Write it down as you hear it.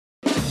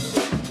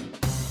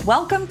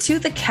Welcome to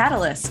The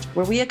Catalyst,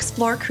 where we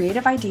explore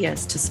creative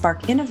ideas to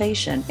spark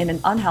innovation in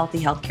an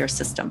unhealthy healthcare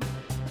system.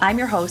 I'm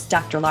your host,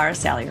 Dr. Laura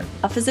Salyer,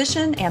 a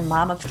physician and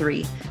mom of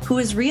three who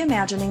is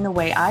reimagining the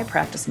way I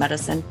practice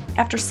medicine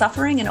after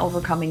suffering and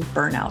overcoming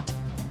burnout.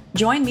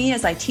 Join me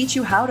as I teach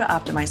you how to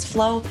optimize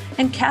flow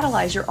and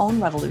catalyze your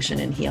own revolution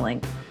in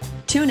healing.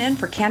 Tune in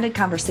for candid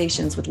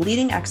conversations with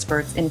leading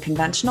experts in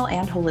conventional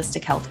and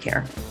holistic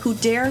healthcare who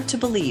dare to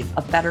believe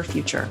a better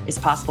future is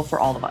possible for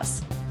all of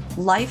us.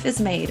 Life is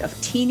made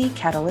of teeny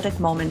catalytic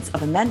moments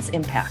of immense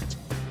impact.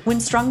 When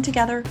strung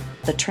together,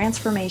 the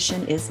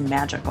transformation is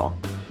magical.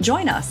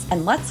 Join us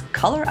and let's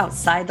color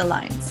outside the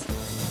lines.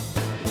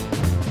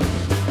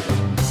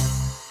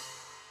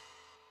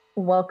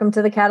 Welcome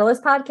to the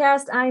Catalyst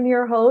podcast. I'm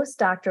your host,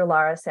 Dr.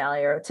 Laura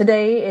Salyer.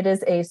 Today, it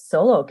is a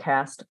solo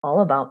cast all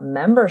about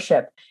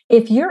membership.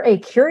 If you're a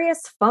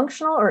curious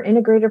functional or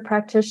integrative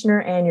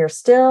practitioner and you're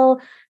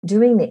still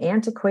doing the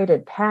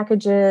antiquated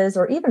packages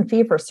or even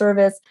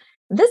fee-for-service,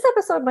 this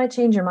episode might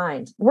change your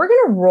mind. We're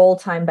going to roll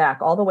time back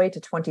all the way to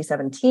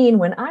 2017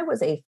 when I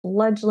was a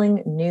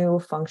fledgling new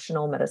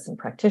functional medicine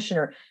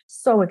practitioner,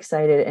 so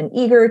excited and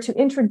eager to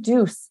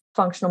introduce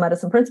functional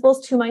medicine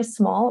principles to my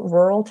small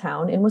rural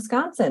town in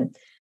Wisconsin.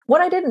 What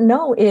I didn't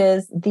know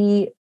is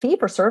the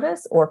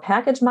fee-for-service or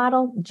package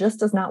model just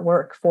does not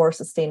work for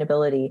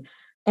sustainability.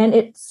 And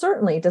it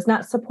certainly does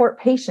not support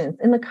patients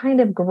in the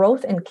kind of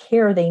growth and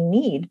care they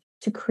need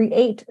to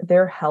create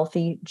their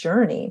healthy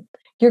journey.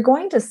 You're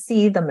going to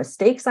see the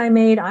mistakes I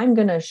made. I'm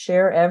going to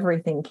share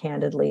everything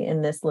candidly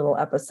in this little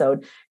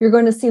episode. You're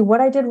going to see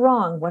what I did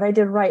wrong, what I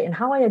did right, and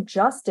how I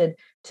adjusted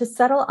to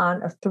settle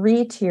on a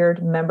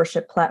 3-tiered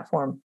membership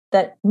platform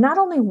that not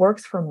only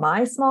works for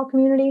my small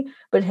community,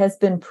 but has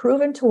been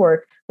proven to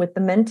work with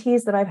the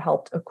mentees that I've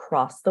helped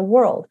across the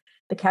world.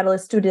 The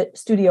Catalyst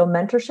Studio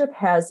Mentorship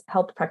has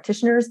helped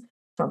practitioners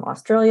from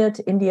Australia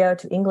to India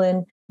to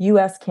England,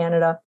 US,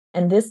 Canada,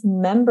 and this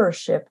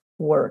membership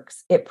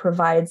works. It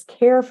provides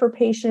care for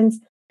patients,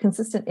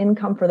 consistent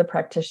income for the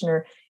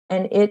practitioner,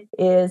 and it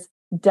is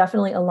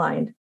definitely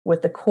aligned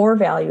with the core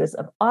values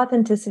of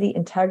authenticity,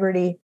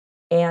 integrity,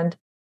 and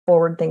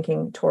forward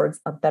thinking towards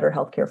a better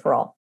healthcare for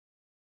all.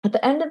 At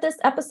the end of this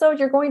episode,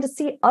 you're going to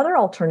see other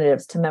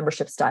alternatives to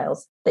membership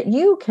styles that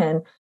you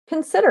can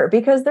consider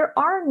because there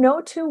are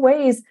no two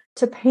ways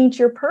to paint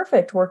your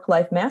perfect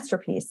work-life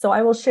masterpiece. So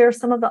I will share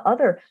some of the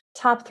other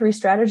top 3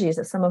 strategies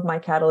that some of my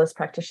Catalyst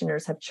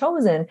practitioners have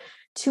chosen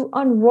to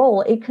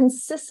unroll a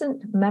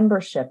consistent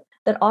membership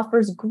that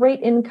offers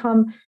great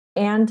income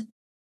and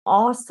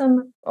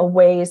awesome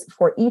ways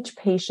for each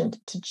patient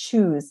to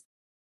choose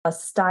a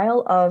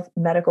style of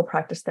medical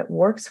practice that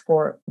works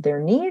for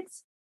their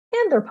needs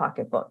and their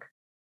pocketbook.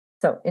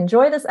 So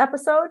enjoy this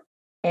episode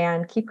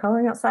and keep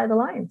coloring outside the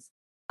lines.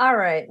 All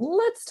right,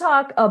 let's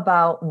talk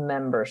about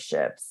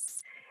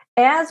memberships.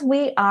 As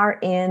we are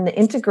in the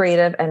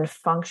integrative and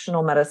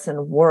functional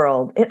medicine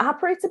world, it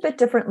operates a bit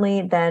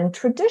differently than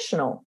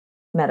traditional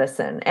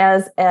medicine.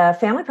 As a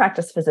family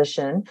practice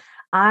physician,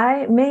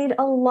 I made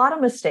a lot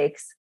of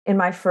mistakes in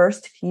my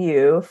first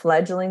few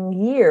fledgling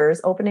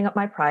years opening up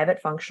my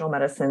private functional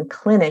medicine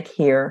clinic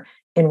here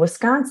in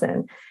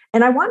Wisconsin.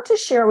 And I want to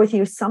share with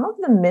you some of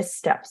the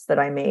missteps that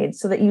I made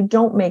so that you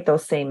don't make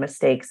those same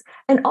mistakes,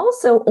 and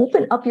also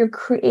open up your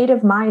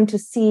creative mind to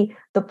see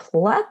the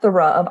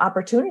plethora of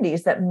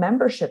opportunities that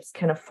memberships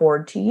can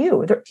afford to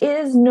you. There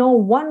is no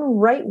one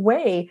right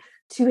way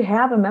to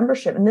have a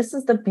membership. And this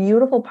is the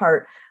beautiful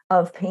part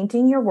of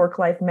painting your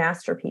work-life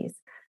masterpiece.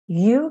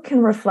 You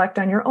can reflect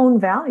on your own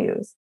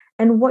values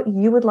and what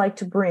you would like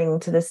to bring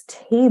to this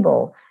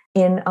table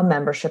in a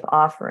membership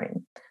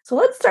offering. So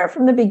let's start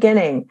from the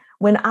beginning.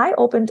 When I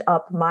opened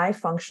up my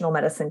functional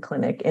medicine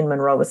clinic in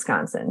Monroe,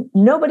 Wisconsin,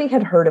 nobody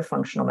had heard of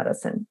functional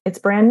medicine. It's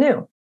brand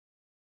new.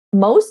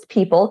 Most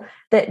people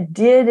that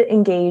did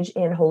engage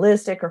in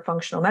holistic or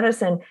functional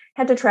medicine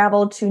had to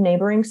travel to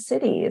neighboring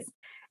cities.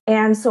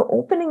 And so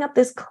opening up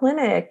this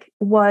clinic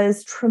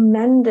was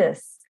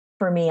tremendous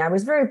for me. I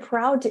was very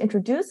proud to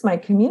introduce my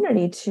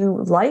community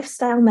to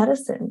lifestyle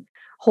medicine,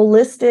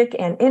 holistic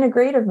and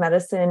integrative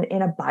medicine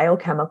in a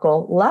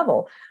biochemical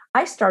level.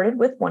 I started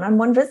with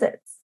one-on-one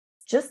visits,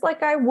 just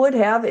like I would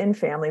have in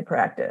family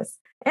practice.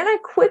 And I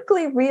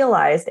quickly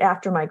realized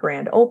after my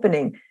grand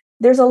opening,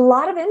 there's a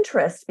lot of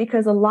interest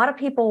because a lot of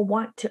people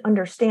want to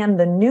understand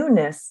the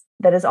newness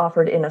that is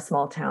offered in a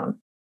small town,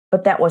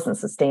 but that wasn't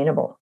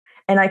sustainable.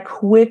 And I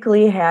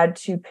quickly had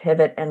to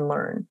pivot and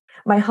learn.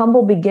 My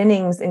humble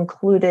beginnings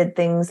included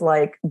things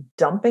like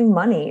dumping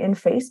money in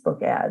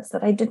Facebook ads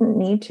that I didn't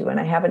need to,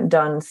 and I haven't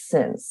done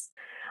since.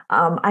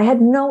 I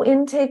had no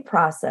intake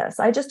process.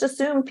 I just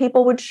assumed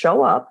people would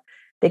show up,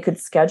 they could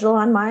schedule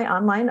on my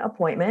online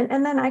appointment,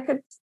 and then I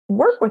could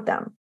work with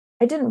them.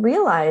 I didn't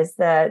realize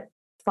that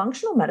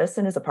functional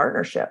medicine is a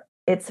partnership.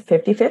 It's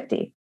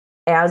 50-50.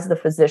 As the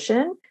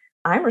physician,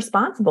 I'm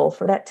responsible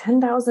for that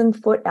 10,000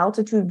 foot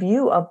altitude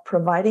view of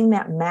providing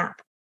that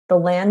map, the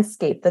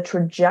landscape, the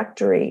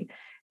trajectory,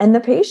 and the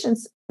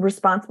patient's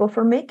responsible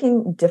for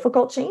making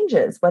difficult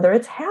changes, whether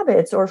it's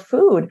habits or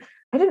food.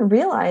 I didn't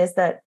realize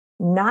that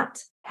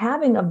not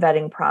having a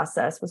vetting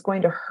process was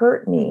going to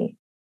hurt me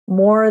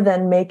more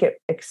than make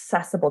it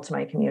accessible to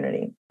my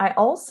community. I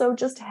also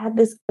just had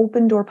this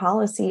open door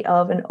policy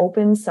of an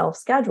open self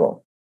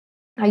schedule.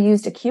 I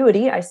used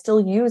Acuity. I still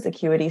use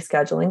Acuity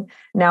scheduling.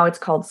 Now it's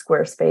called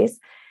Squarespace.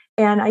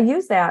 And I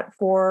use that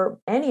for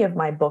any of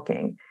my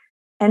booking.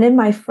 And in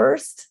my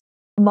first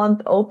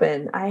month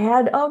open, I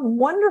had a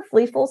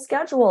wonderfully full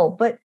schedule,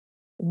 but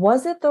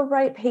was it the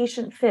right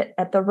patient fit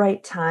at the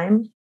right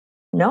time?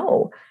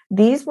 No.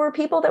 These were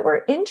people that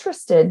were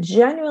interested,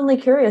 genuinely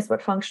curious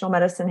what functional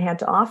medicine had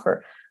to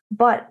offer.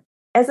 But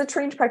as a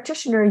trained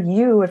practitioner,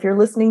 you, if you're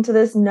listening to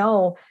this,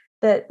 know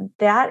that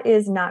that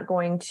is not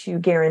going to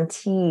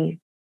guarantee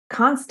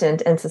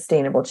constant and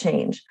sustainable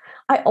change.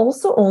 I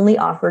also only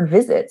offered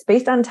visits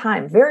based on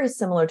time, very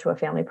similar to a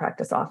family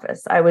practice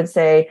office. I would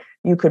say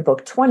you could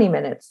book 20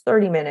 minutes,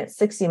 30 minutes,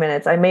 60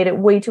 minutes. I made it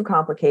way too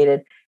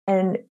complicated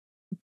and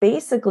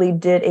basically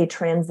did a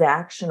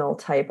transactional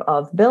type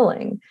of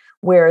billing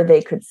where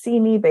they could see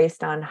me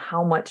based on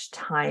how much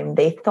time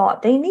they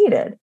thought they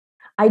needed.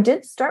 I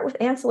did start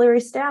with ancillary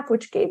staff,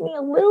 which gave me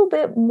a little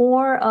bit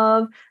more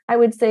of, I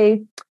would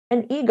say,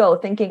 an ego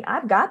thinking,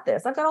 I've got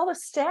this. I've got all the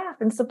staff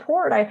and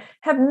support. I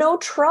have no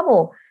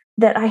trouble,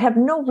 that I have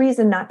no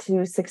reason not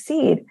to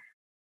succeed.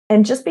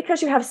 And just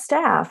because you have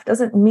staff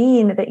doesn't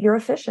mean that you're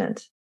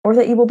efficient or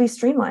that you will be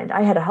streamlined.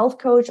 I had a health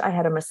coach. I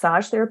had a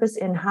massage therapist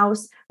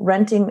in-house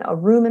renting a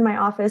room in my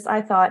office.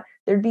 I thought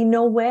there'd be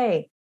no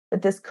way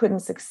that this couldn't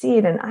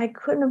succeed. And I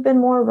couldn't have been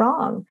more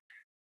wrong.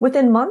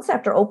 Within months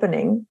after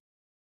opening,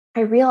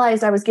 I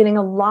realized I was getting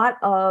a lot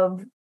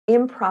of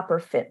improper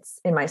fits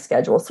in my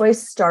schedule. So I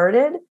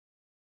started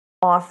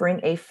offering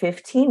a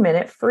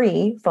 15-minute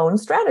free phone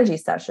strategy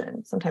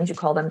session. Sometimes you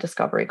call them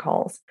discovery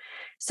calls.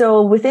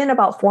 So within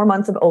about 4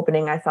 months of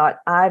opening, I thought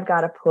I've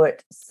got to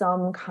put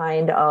some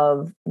kind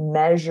of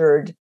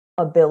measured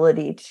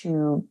ability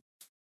to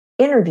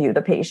interview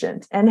the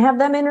patient and have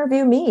them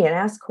interview me and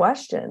ask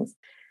questions.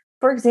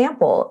 For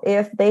example,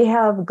 if they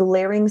have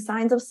glaring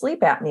signs of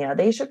sleep apnea,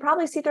 they should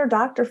probably see their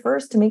doctor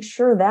first to make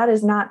sure that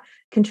is not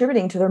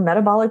contributing to their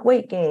metabolic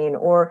weight gain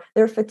or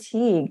their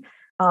fatigue.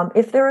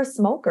 If they're a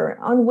smoker,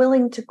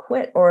 unwilling to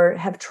quit, or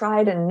have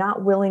tried and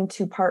not willing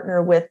to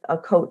partner with a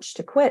coach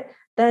to quit,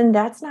 then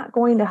that's not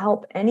going to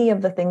help any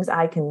of the things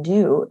I can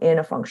do in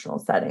a functional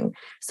setting.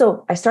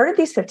 So I started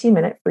these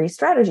 15-minute free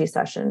strategy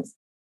sessions.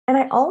 And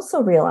I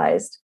also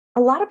realized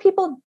a lot of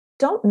people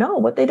don't know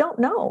what they don't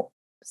know.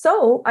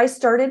 So I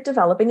started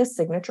developing a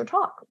signature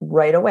talk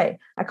right away.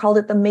 I called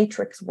it the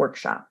Matrix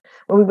Workshop,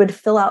 where we would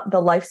fill out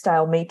the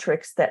lifestyle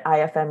matrix that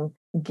IFM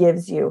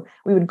gives you.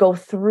 We would go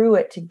through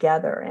it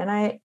together, and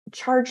I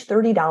charged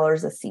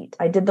 $30 a seat.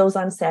 I did those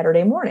on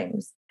Saturday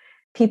mornings.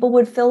 People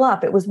would fill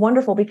up. It was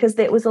wonderful because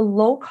it was a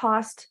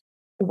low-cost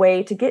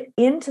way to get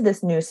into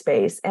this new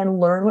space and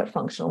learn what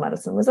functional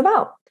medicine was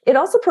about. It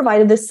also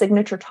provided this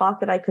signature talk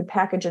that I could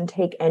package and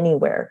take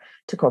anywhere,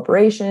 to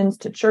corporations,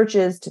 to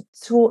churches,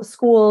 to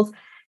schools.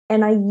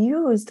 And I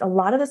used a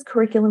lot of this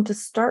curriculum to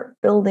start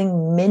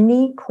building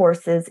mini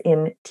courses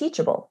in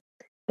Teachable.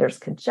 There's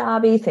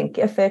Kajabi,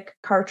 Thinkific,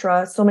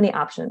 Kartra, so many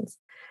options.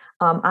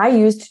 I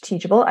used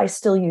Teachable. I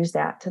still use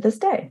that to this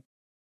day.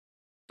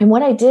 And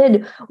what I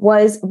did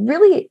was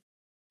really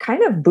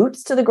kind of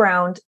boots to the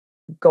ground,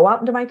 go out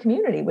into my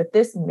community with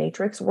this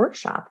Matrix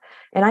Workshop.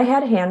 And I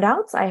had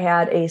handouts. I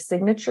had a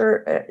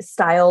signature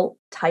style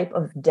type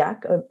of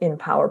deck in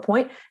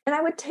PowerPoint, and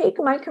I would take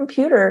my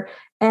computer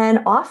and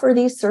offer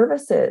these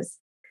services.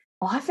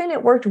 Often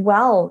it worked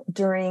well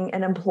during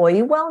an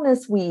employee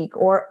wellness week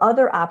or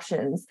other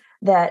options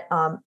that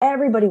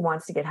everybody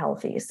wants to get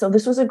healthy. So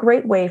this was a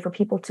great way for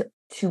people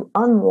to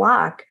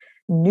unlock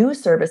new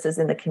services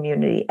in the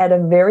community at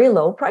a very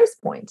low price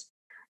point.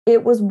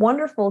 It was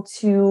wonderful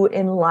to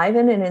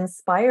enliven and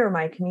inspire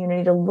my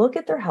community to look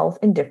at their health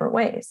in different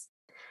ways.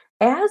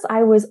 As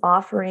I was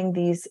offering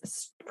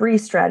these free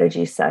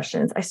strategy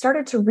sessions, I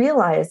started to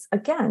realize,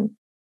 again,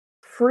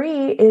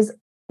 free is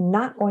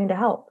not going to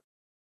help.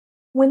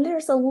 When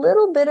there's a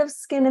little bit of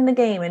skin in the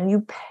game and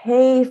you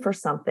pay for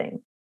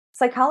something,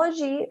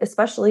 psychology,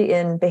 especially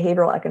in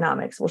behavioral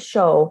economics, will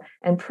show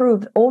and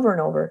prove over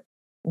and over,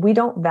 we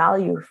don't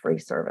value free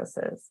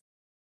services.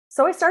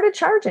 So I started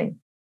charging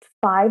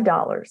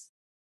 $5,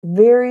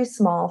 very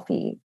small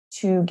fee,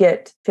 to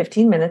get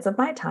 15 minutes of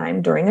my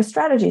time during a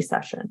strategy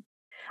session.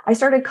 I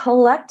started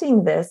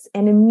collecting this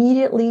and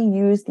immediately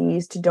used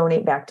these to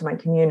donate back to my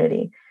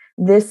community.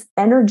 This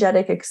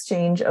energetic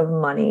exchange of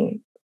money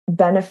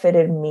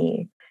benefited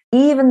me.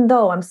 Even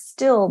though I'm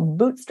still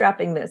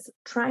bootstrapping this,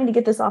 trying to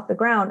get this off the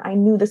ground, I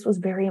knew this was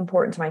very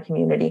important to my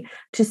community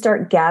to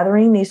start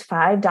gathering these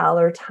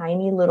 $5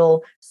 tiny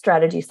little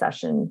strategy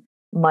session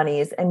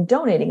monies and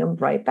donating them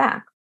right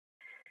back.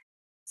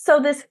 So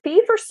this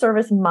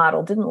fee-for-service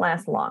model didn't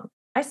last long.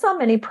 I saw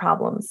many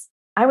problems.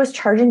 I was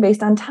charging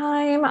based on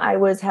time. I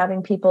was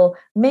having people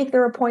make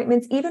their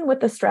appointments, even with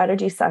the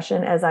strategy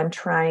session, as I'm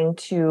trying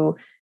to,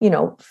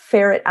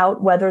 ferret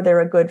out whether they're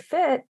a good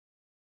fit.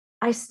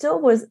 I still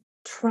was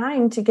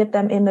trying to get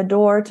them in the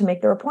door to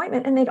make their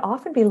appointment, and they'd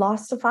often be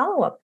lost to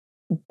follow-up.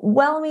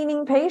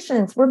 Well-meaning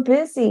patients were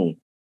busy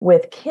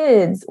with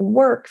kids,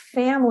 work,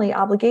 family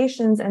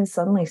obligations, and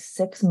suddenly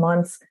 6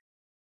 months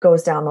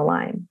goes down the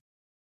line.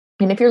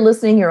 And if you're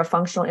listening, you're a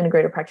functional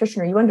integrated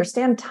practitioner, you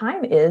understand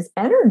time is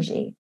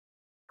energy.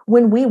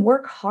 When we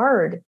work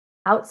hard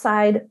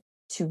outside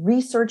to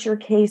research your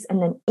case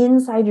and then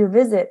inside your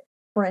visit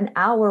for an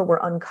hour, we're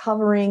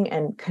uncovering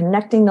and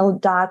connecting the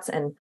dots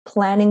and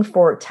planning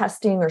for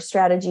testing or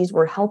strategies.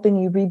 We're helping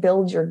you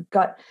rebuild your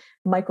gut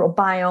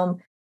microbiome.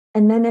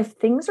 And then if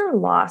things are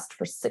lost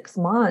for 6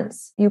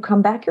 months, you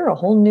come back, you're a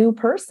whole new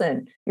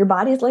person. Your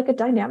body is like a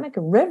dynamic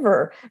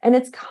river and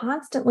it's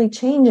constantly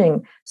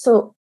changing.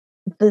 So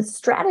the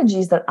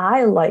strategies that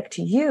I like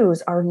to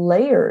use are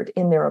layered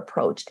in their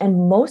approach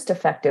and most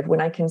effective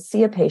when I can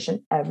see a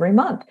patient every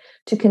month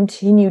to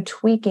continue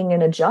tweaking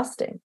and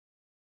adjusting.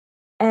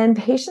 And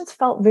patients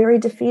felt very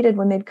defeated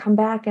when they'd come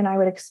back and I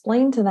would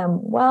explain to them,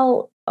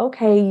 well,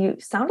 okay, you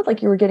sounded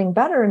like you were getting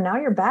better and now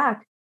you're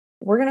back.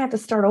 We're going to have to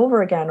start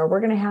over again, or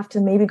we're going to have to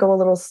maybe go a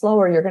little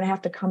slower. You're going to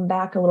have to come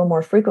back a little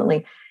more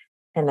frequently.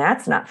 And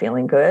that's not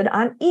feeling good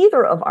on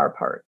either of our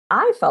part.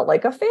 I felt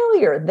like a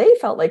failure. They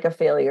felt like a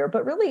failure,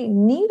 but really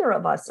neither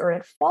of us are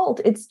at fault.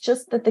 It's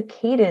just that the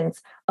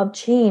cadence of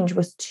change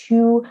was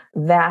too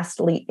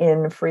vastly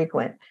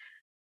infrequent.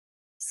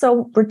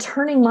 So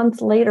returning months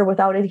later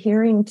without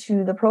adhering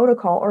to the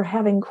protocol or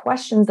having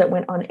questions that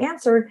went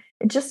unanswered,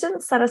 it just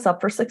didn't set us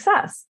up for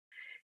success.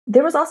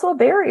 There was also a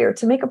barrier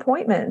to make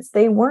appointments.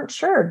 They weren't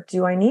sure,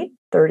 do I need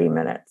 30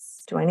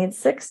 minutes? Do I need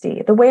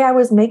 60? The way I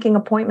was making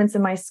appointments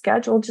in my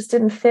schedule just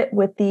didn't fit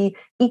with the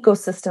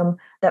ecosystem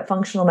that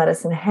functional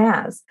medicine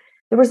has.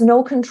 There was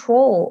no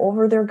control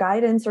over their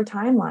guidance or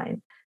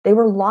timeline. They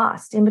were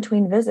lost in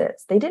between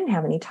visits. They didn't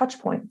have any touch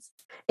points.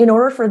 In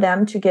order for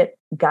them to get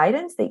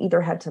guidance, they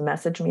either had to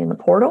message me in the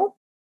portal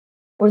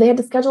or they had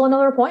to schedule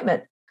another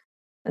appointment.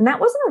 And that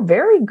wasn't a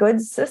very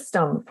good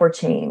system for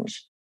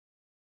change.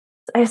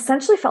 I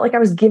essentially felt like I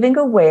was giving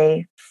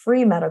away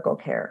free medical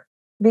care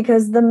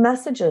because the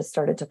messages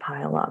started to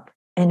pile up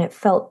and it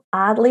felt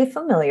oddly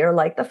familiar,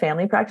 like the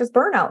family practice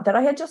burnout that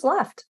I had just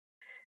left.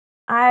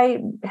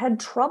 I had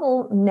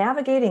trouble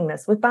navigating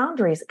this with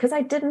boundaries because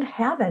I didn't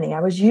have any.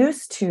 I was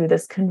used to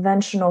this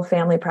conventional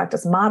family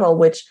practice model,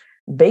 which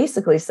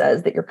basically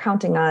says that you're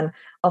counting on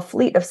a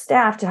fleet of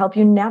staff to help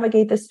you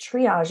navigate this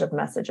triage of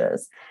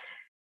messages.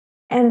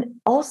 And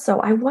also,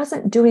 I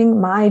wasn't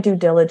doing my due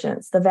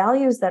diligence. The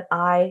values that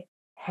I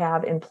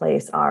have in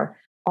place are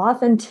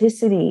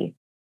authenticity,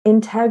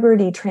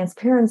 integrity,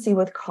 transparency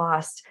with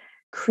cost,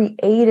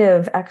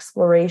 creative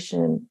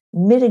exploration,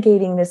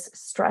 mitigating this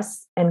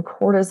stress and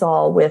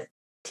cortisol with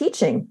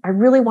teaching. I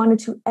really wanted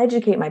to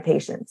educate my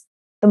patients.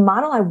 The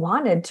model I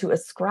wanted to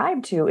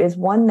ascribe to is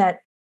one that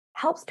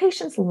helps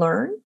patients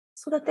learn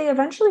so that they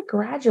eventually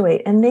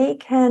graduate and they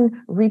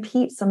can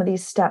repeat some of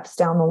these steps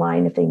down the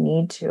line if they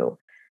need to.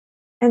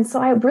 And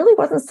so I really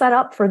wasn't set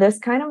up for this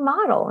kind of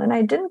model, and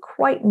I didn't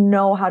quite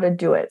know how to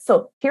do it.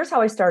 So here's how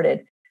I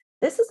started.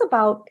 This is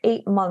about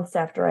 8 months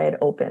after I had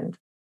opened.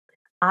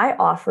 I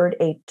offered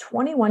a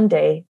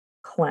 21-day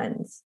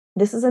cleanse.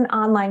 This is an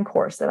online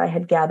course that I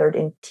had gathered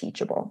in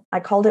Teachable. I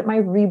called it my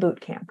reboot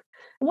camp.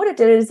 And what it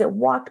did is it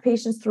walked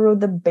patients through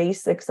the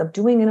basics of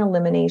doing an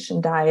elimination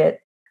diet,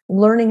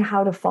 learning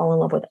how to fall in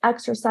love with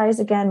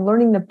exercise again,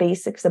 learning the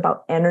basics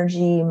about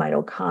energy,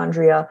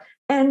 mitochondria,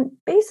 and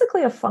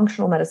basically a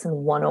functional medicine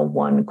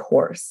 101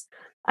 course.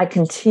 I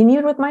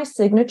continued with my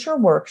signature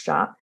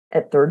workshop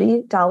at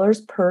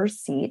 $30 per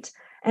seat,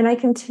 and I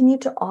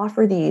continued to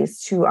offer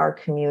these to our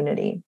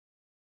community.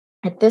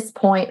 At this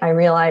point, I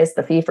realized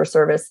the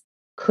fee-for-service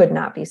could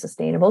not be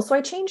sustainable, so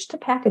I changed to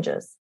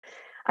packages.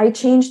 I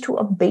changed to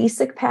a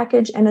basic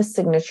package and a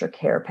signature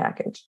care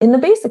package. In the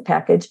basic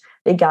package,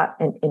 they got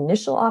an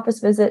initial office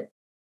visit,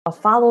 a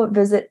follow-up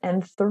visit,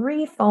 and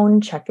 3 phone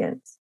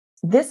check-ins.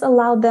 This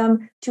allowed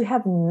them to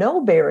have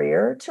no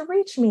barrier to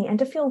reach me and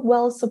to feel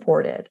well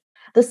supported.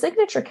 The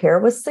signature care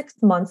was 6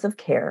 months of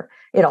care.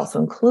 It also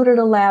included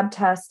a lab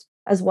test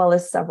as well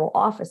as several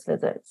office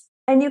visits.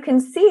 And you can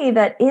see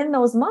that in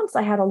those months,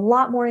 I had a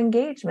lot more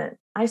engagement.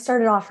 I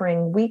started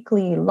offering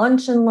weekly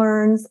lunch and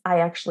learns. I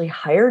actually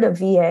hired a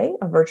VA,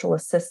 a virtual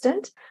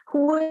assistant,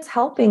 who was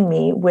helping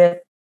me with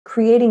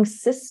creating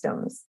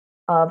systems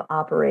of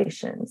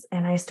operations.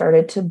 And I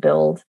started to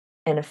build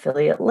an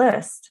affiliate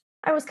list.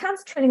 I was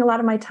concentrating a lot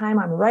of my time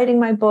on writing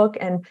my book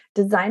and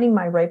designing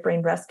my right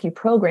brain rescue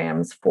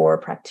programs for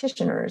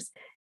practitioners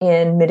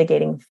in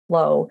mitigating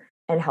flow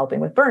and helping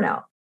with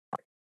burnout.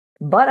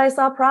 But I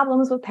saw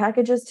problems with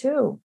packages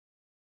too.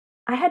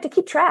 I had to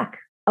keep track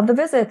of the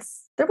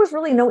visits. There was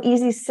really no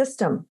easy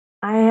system.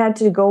 I had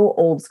to go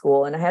old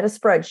school and I had a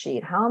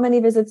spreadsheet. How many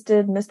visits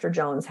did Mr.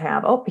 Jones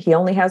have? Oh, he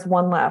only has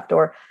 1 left.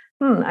 Or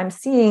I'm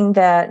seeing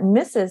that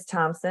Mrs.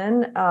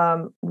 Thompson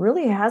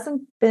really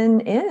hasn't been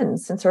in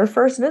since her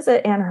first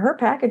visit and her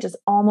package is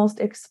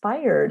almost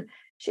expired.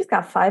 She's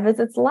got 5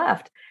 visits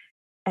left.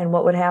 And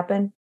what would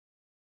happen?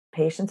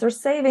 patients are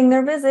saving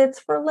their visits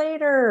for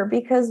later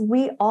because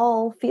we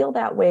all feel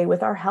that way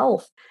with our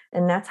health.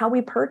 And that's how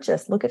we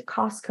purchase. Look at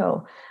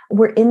Costco.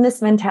 We're in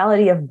this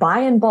mentality of buy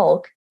in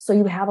bulk. So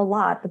you have a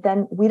lot, but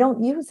then we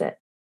don't use it.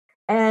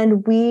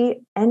 And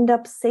we end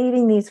up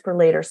saving these for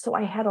later. So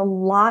I had a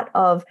lot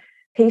of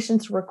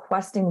patients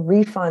requesting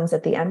refunds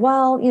at the end.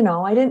 Well,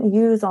 I didn't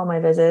use all my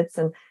visits.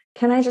 And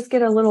can I just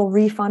get a little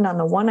refund on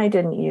the one I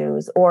didn't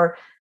use? Or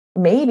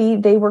maybe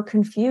they were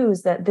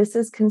confused that this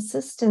is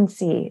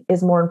consistency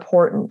is more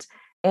important.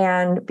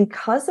 And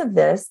because of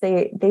this,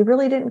 they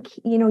really didn't,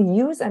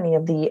 use any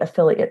of the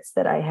affiliates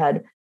that I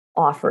had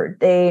offered.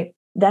 They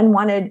then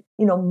wanted,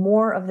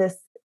 more of this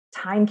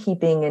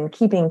timekeeping and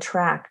keeping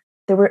track.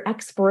 There were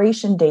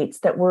expiration dates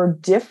that were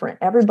different.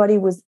 Everybody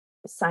was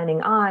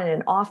signing on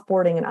and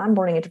offboarding and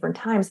onboarding at different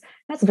times.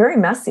 That's very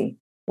messy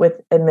with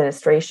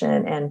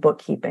administration and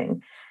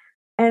bookkeeping.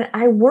 And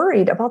I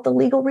worried about the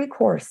legal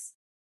recourse.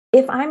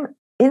 If I'm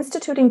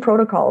instituting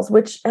protocols,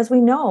 which, as we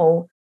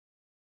know,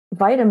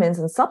 vitamins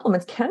and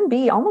supplements can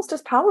be almost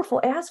as powerful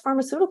as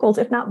pharmaceuticals,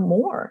 if not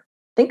more.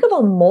 Think of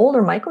a mold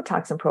or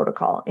mycotoxin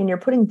protocol, and you're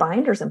putting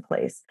binders in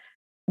place.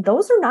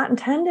 Those are not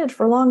intended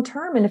for long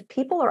term. And if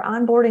people are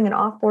onboarding and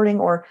offboarding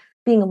or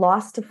being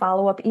lost to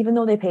follow up, even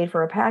though they paid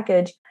for a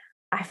package,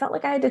 I felt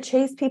like I had to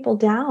chase people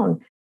down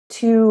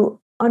to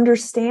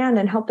understand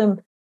and help them,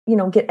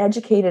 get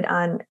educated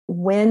on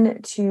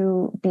when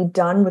to be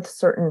done with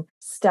certain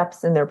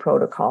steps in their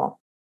protocol.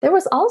 There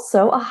was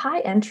also a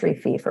high entry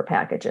fee for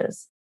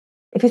packages.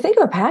 If you think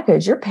of a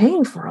package, you're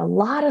paying for a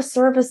lot of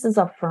services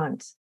up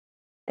front.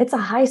 It's a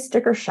high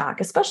sticker shock,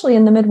 especially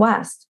in the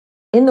Midwest.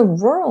 In the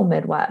rural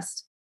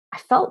Midwest, I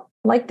felt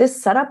like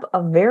this set up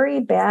a very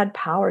bad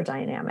power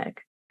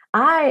dynamic.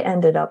 I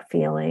ended up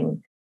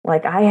feeling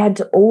like I had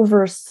to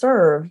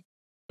overserve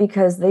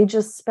because they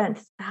just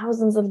spent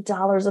thousands of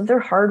dollars of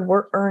their hard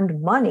work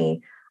earned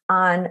money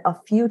on a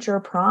future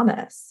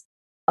promise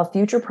of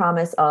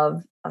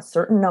a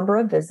certain number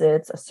of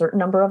visits, a certain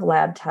number of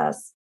lab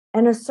tests,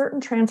 and a certain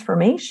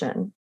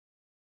transformation.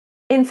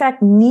 In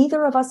fact,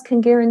 neither of us can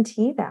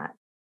guarantee that.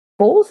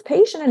 Both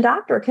patient and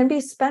doctor can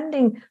be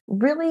spending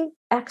really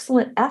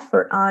excellent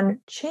effort on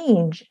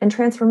change and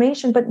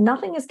transformation, but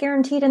nothing is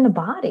guaranteed in the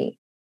body.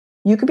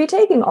 You could be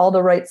taking all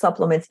the right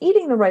supplements,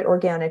 eating the right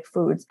organic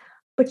foods,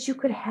 but you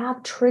could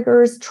have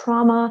triggers,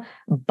 trauma,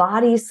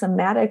 body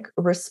somatic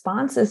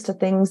responses to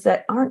things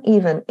that aren't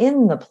even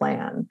in the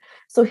plan.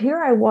 So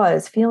here I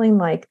was feeling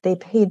like they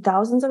paid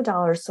thousands of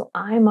dollars, so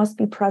I must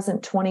be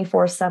present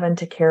 24/7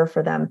 to care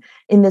for them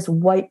in this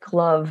white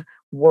glove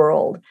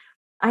world.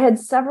 I had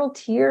several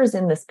tiers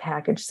in this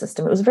package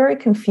system. It was very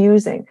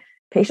confusing.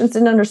 Patients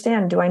didn't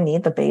understand, do I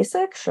need the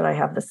basic? Should I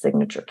have the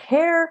signature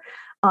care?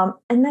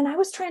 And then I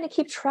was trying to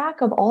keep track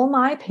of all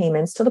my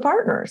payments to the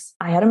partners.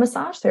 I had a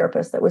massage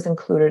therapist that was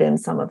included in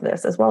some of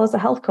this, as well as a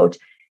health coach.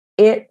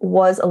 It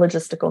was a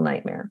logistical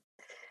nightmare.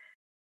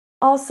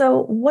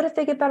 Also, what if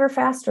they get better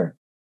faster?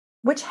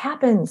 Which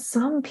happens.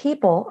 Some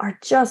people are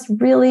just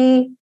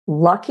really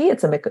lucky.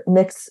 It's a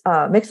mix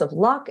of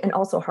luck and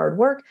also hard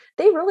work.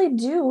 They really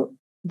do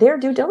their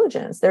due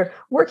diligence. They're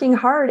working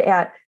hard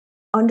at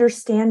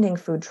understanding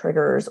food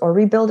triggers or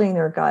rebuilding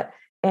their gut.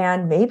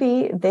 And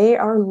maybe they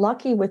are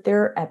lucky with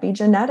their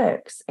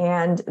epigenetics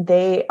and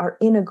they are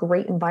in a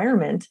great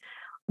environment.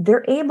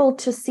 They're able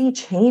to see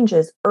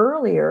changes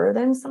earlier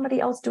than somebody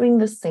else doing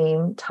the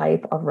same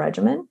type of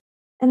regimen,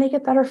 and they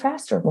get better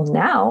faster. Well,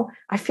 now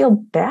I feel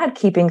bad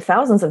keeping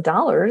thousands of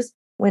dollars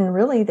when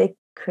really they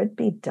could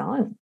be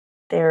done.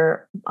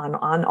 They're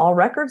on all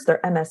records, their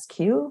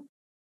MSQ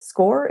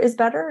score is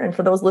better. And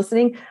for those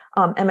listening,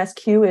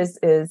 MSQ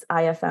is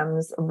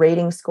IFM's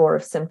rating score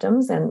of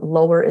symptoms, and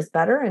lower is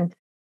better. And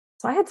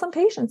so I had some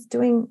patients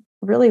doing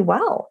really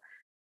well.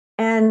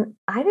 And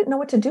I didn't know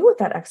what to do with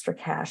that extra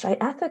cash. I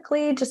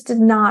ethically just did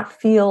not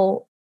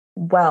feel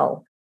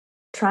well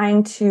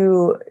trying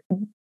to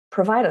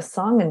provide a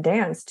song and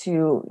dance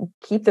to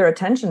keep their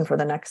attention for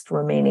the next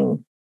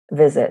remaining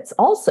visits.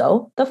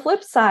 Also, the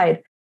flip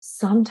side,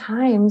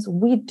 sometimes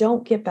we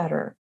don't get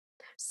better.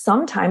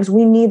 Sometimes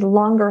we need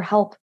longer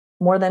help,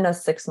 more than a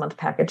 6-month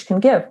package can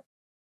give.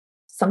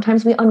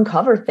 Sometimes we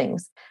uncover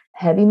things,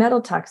 heavy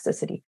metal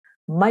toxicity,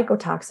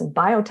 mycotoxin,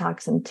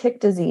 biotoxin,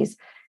 tick disease.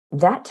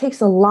 That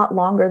takes a lot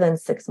longer than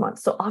 6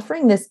 months. So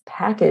offering this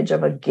package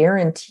of a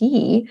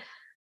guarantee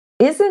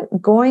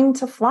isn't going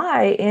to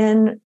fly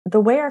in the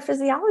way our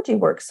physiology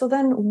works. So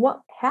then what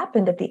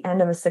happened at the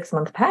end of a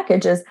 6-month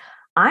package is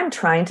I'm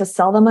trying to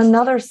sell them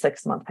another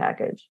 6-month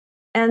package.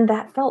 And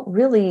that felt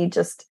really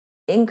just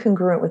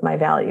incongruent with my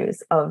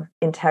values of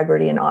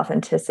integrity and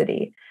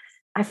authenticity.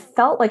 I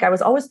felt like I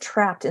was always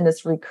trapped in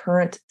this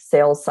recurrent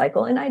sales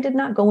cycle, and I did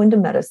not go into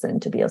medicine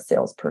to be a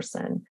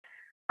salesperson.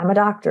 I'm a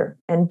doctor,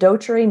 and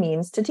doTERRA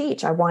means to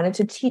teach. I wanted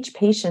to teach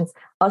patients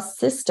a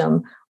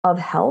system of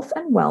health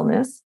and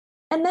wellness,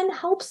 and then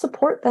help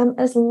support them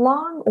as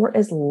long or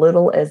as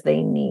little as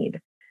they need.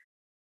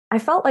 I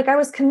felt like I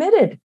was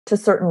committed to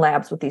certain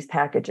labs with these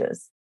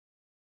packages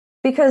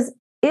because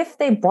if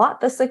they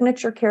bought the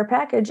signature care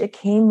package, it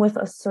came with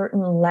a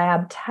certain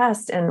lab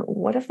test. And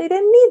what if they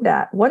didn't need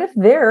that? What if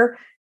their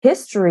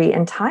history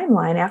and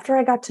timeline after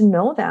I got to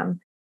know them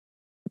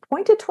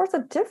pointed towards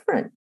a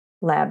different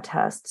lab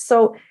test?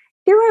 So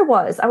here I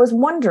was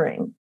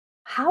wondering,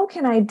 how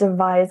can I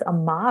devise a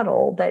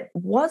model that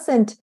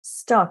wasn't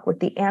stuck with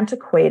the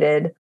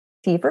antiquated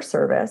fee for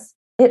service?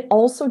 It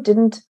also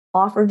didn't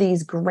offer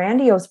these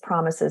grandiose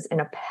promises in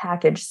a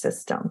package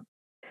system.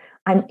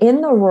 I'm in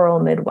the rural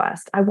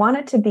Midwest. I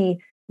wanted to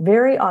be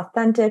very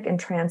authentic and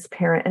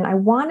transparent, and I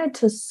wanted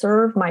to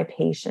serve my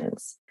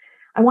patients.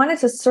 I wanted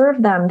to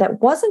serve them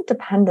that wasn't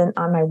dependent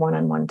on my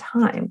one-on-one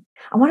time.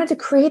 I wanted to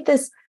create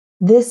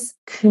this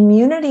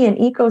community and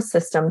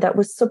ecosystem that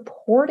was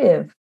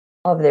supportive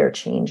of their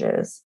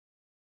changes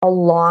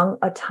along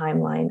a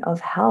timeline of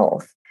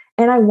health.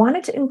 And I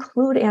wanted to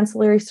include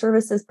ancillary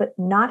services, but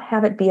not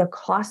have it be a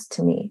cost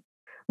to me,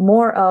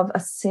 more of a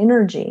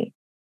synergy.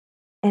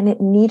 And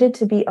it needed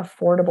to be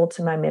affordable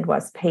to my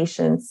Midwest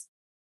patients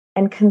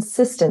and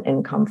consistent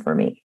income for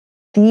me.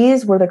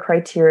 These were the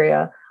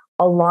criteria,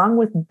 along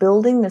with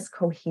building this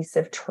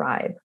cohesive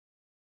tribe.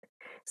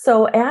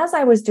 So as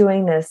I was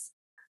doing this,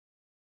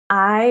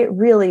 I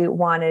really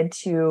wanted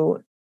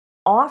to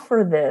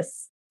offer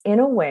this in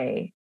a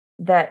way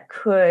that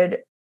could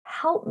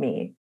help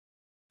me.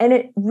 And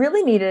it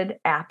really needed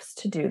apps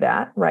to do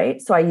that,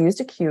 right? So I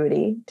used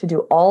Acuity to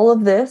do all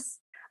of this.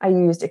 I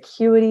used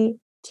Acuity,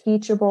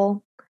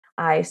 Teachable.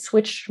 I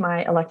switched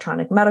my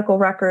electronic medical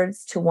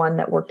records to one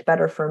that worked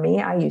better for me.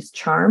 I used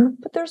Charm,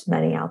 but there's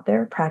many out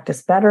there.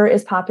 Practice Better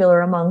is popular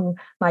among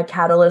my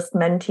Catalyst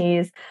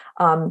mentees.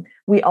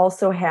 We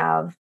also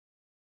have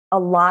a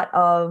lot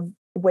of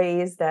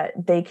ways that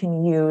they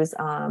can use,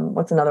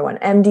 what's another one?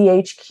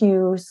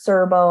 MDHQ,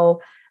 Serbo.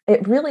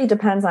 It really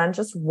depends on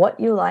just what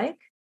you like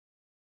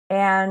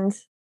and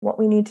what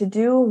we need to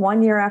do.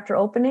 1 year after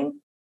opening,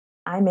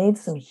 I made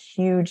some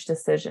huge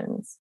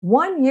decisions.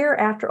 1 year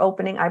after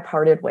opening, I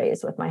parted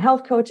ways with my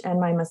health coach and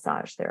my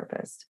massage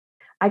therapist.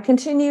 I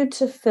continued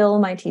to fill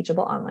my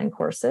teachable online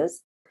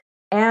courses,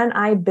 and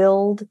I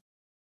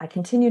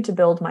continued to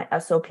build my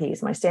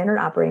SOPs, my standard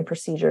operating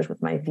procedures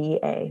with my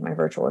VA, my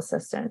virtual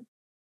assistant.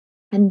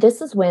 And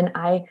this is when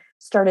I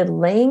started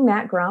laying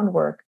that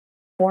groundwork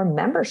for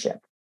membership.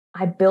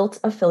 I built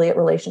affiliate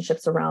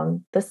relationships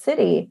around the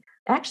city,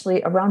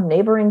 actually around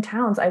neighboring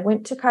towns. I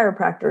went to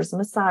chiropractors,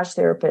 massage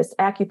therapists,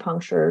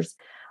 acupuncturists,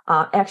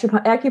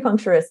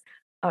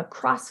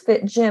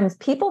 CrossFit gyms,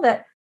 people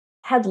that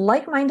had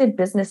like-minded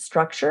business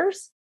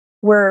structures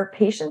where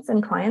patients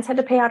and clients had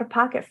to pay out of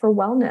pocket for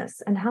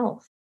wellness and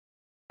health.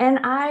 And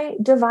I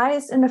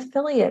devised an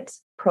affiliate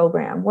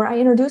program where I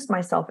introduced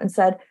myself and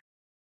said,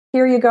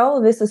 here you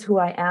go, this is who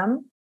I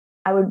am.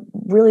 I would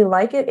really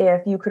like it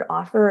if you could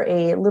offer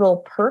a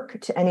little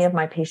perk to any of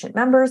my patient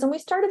members. And we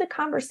started the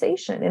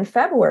conversation in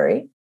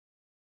February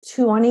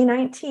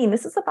 2019.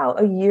 This is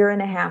about a year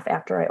and a half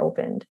after I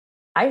opened.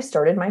 I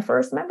started my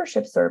first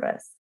membership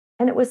service,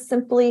 and it was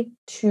simply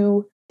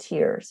 2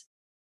 tiers.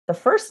 The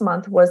first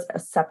month was a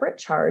separate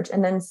charge,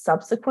 and then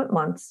subsequent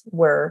months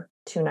were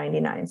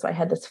 $299. So I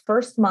had this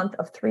first month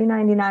of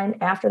 $399.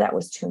 After that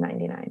was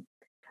 $299.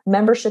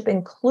 Membership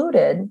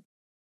included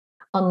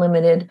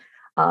unlimited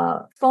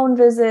phone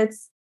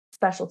visits,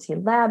 specialty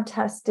lab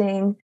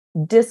testing,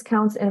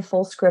 discounts in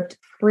Fullscript,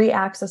 free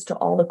access to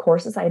all the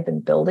courses I had been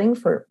building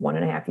for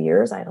 1.5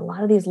 years. I had a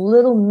lot of these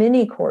little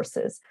mini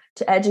courses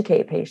to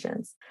educate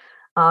patients.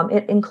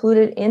 It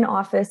included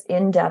in-office,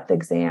 in-depth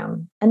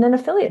exam, and then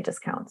affiliate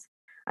discounts.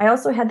 I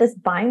also had this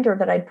binder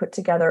that I'd put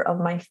together of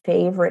my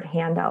favorite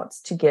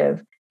handouts to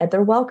give at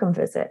their welcome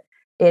visit.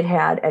 It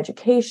had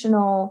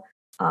educational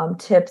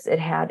tips. It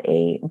had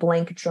a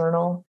blank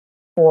journal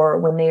for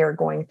when they are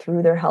going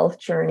through their health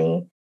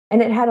journey.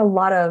 And it had a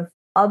lot of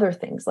other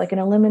things like an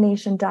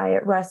elimination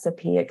diet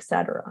recipe,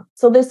 etc.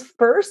 So this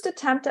first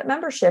attempt at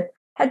membership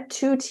had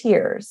 2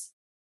 tiers.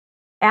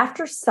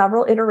 After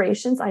several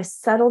iterations, I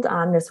settled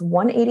on this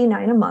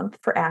 $189 a month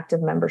for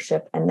active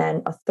membership and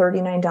then a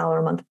 $39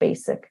 a month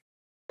basic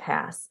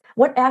pass.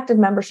 What active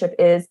membership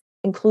is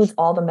includes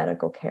all the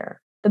medical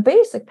care. The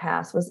basic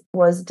pass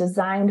was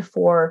designed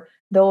for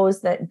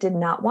those that did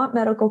not want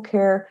medical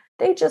care.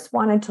 They just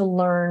wanted to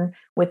learn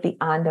with the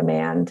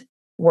on-demand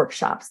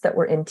workshops that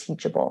were in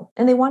Teachable.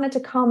 And they wanted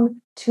to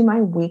come to my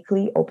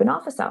weekly open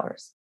office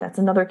hours. That's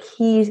another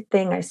key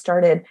thing I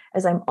started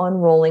as I'm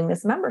unrolling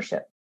this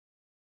membership.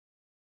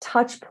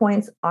 Touch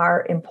points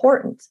are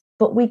important,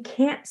 but we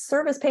can't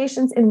service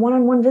patients in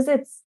one-on-one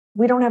visits.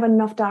 We don't have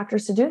enough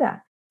doctors to do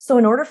that. So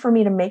in order for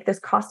me to make this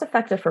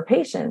cost-effective for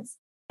patients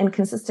and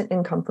consistent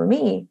income for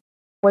me,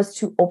 was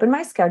to open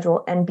my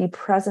schedule and be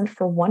present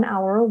for 1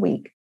 hour a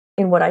week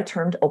in what I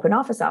termed open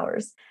office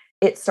hours.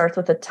 It starts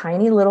with a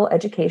tiny little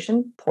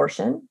education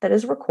portion that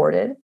is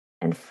recorded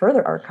and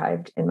further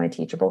archived in my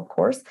Teachable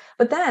course.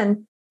 But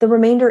then the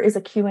remainder is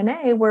a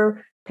Q&A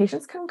where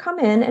patients can come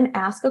in and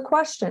ask a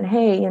question.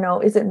 Hey,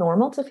 is it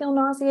normal to feel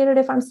nauseated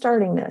if I'm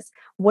starting this?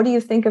 What do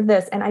you think of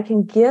this? And I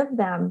can give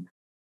them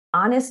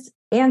honest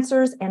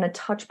answers, and a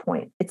touch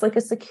point. It's like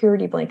a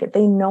security blanket.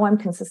 They know I'm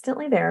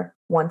consistently there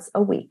once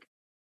a week.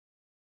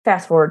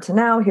 Fast forward to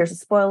now, here's a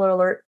spoiler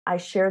alert. I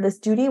share this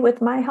duty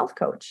with my health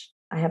coach.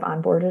 I have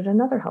onboarded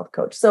another health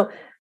coach. So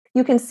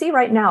you can see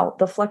right now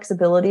the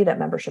flexibility that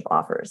membership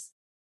offers.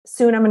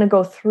 Soon I'm going to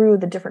go through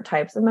the different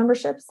types of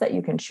memberships that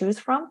you can choose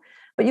from,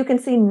 but you can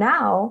see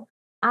now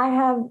I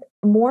have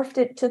morphed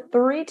it to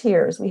 3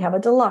 tiers. We have a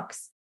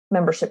deluxe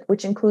membership,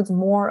 which includes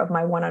more of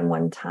my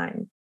one-on-one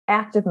time,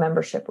 active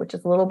membership, which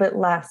is a little bit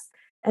less,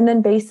 and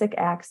then basic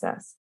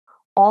access.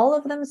 All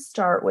of them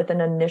start with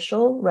an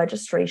initial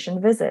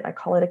registration visit. I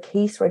call it a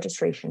case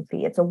registration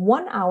fee. It's a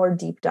 1-hour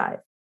deep dive.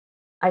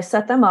 I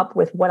set them up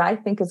with what I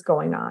think is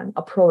going on,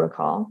 a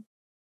protocol,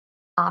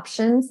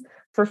 options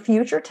for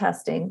future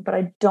testing, but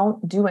I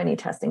don't do any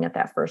testing at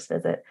that first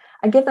visit.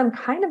 I give them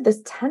kind of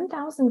this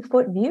 10,000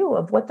 foot view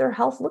of what their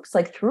health looks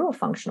like through a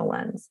functional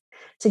lens.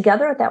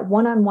 Together at that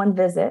one-on-one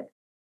visit,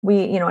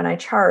 and I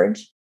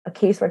charge a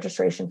case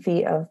registration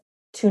fee of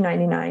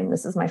 $299.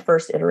 This is my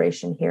first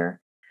iteration here.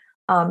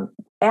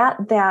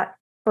 At that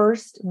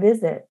first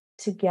visit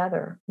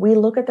together, we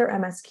look at their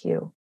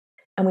MSQ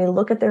and we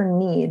look at their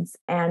needs,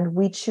 and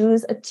we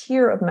choose a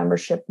tier of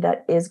membership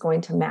that is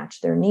going to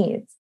match their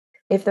needs.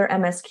 If their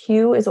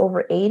MSQ is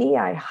over 80,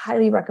 I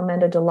highly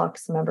recommend a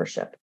deluxe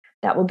membership.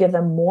 That will give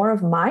them more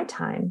of my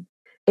time.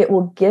 It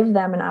will give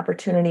them an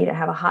opportunity to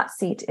have a hot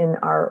seat in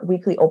our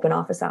weekly open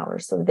office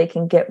hours so that they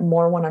can get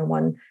more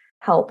one-on-one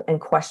help and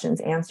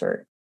questions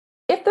answered.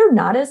 If they're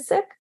not as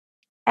sick,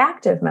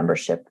 active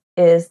membership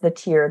is the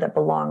tier that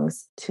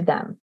belongs to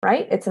them,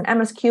 right? It's an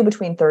MSQ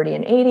between 30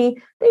 and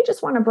 80. They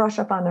just want to brush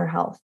up on their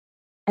health.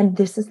 And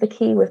this is the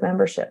key with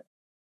membership.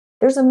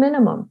 There's a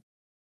minimum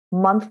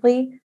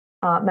monthly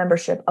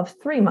membership of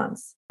 3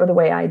 months for the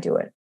way I do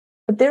it.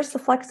 But there's the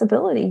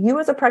flexibility. You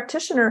as a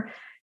practitioner,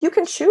 you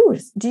can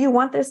choose. Do you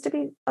want this to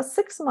be a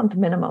 6-month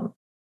minimum,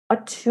 a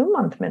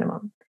 2-month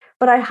minimum?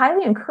 But I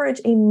highly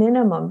encourage a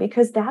minimum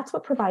because that's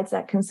what provides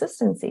that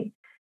consistency.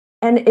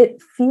 And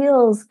it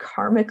feels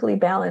karmically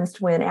balanced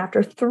when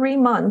after 3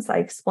 months, I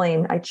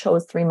explain I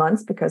chose 3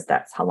 months because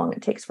that's how long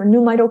it takes for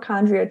new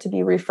mitochondria to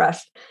be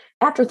refreshed.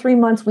 After 3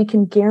 months, we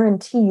can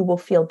guarantee you will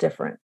feel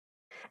different.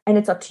 And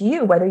it's up to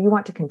you whether you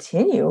want to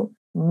continue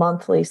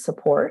monthly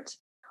support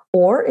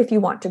or if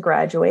you want to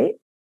graduate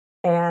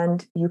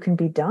and you can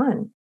be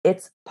done.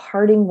 It's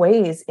parting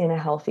ways in a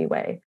healthy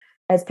way.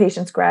 As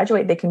patients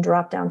graduate, they can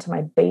drop down to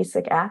my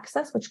basic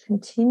access, which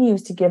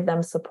continues to give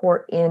them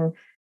support in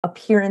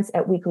appearance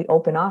at weekly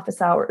open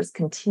office hours,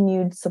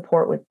 continued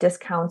support with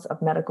discounts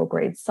of medical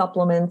grade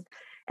supplements.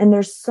 And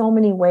there's so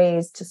many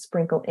ways to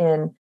sprinkle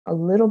in a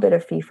little bit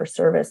of fee for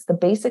service. The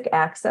basic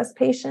access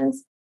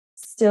patients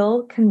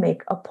still can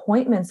make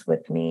appointments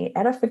with me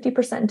at a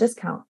 50%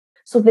 discount.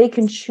 So they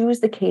can choose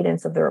the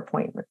cadence of their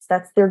appointments.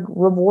 That's their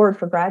reward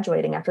for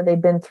graduating. After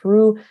they've been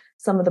through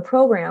some of the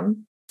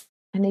program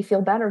and they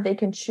feel better, they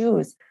can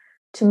choose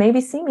to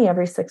maybe see me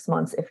every 6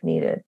 months if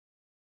needed.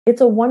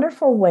 It's a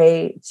wonderful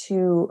way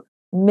to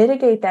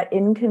mitigate that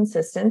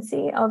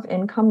inconsistency of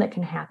income that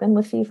can happen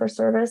with fee for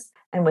service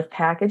and with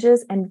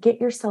packages and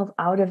get yourself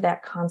out of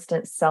that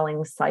constant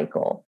selling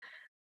cycle.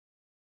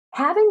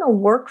 Having a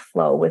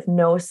workflow with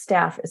no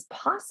staff is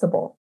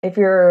possible. If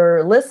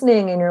you're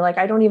listening and you're like,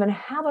 I don't even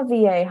have a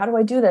VA, how do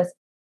I do this?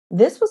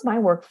 This was my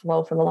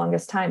workflow for the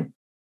longest time.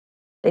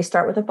 They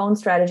start with a phone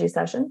strategy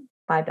session,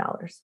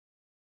 $5.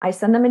 I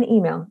send them an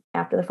email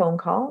after the phone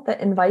call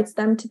that invites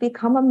them to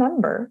become a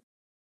member.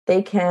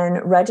 They can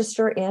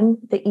register in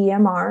the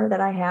EMR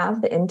that I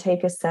have, the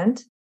intake is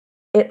sent.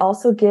 It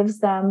also gives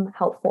them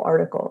helpful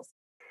articles.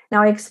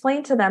 Now, I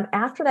explained to them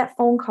after that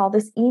phone call,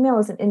 this email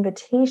is an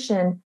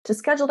invitation to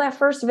schedule that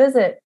first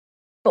visit,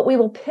 but we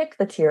will pick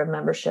the tier of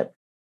membership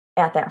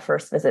at that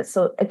first visit.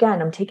 So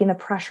again, I'm taking the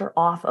pressure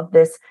off of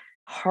this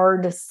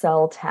hard to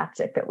sell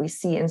tactic that we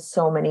see in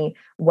so many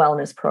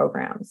wellness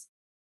programs.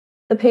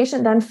 The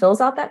patient then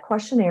fills out that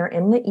questionnaire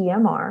in the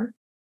EMR.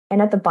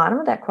 And at the bottom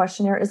of that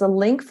questionnaire is a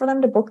link for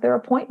them to book their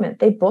appointment.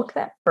 They book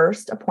that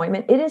first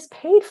appointment. It is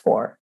paid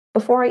for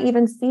before I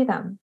even see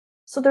them.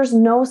 So there's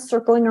no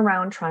circling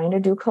around trying to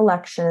do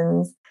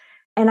collections.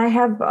 And I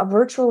have a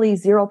virtually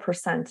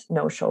 0%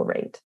 no-show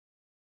rate.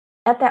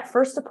 At that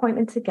first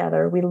appointment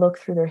together, we look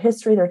through their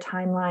history, their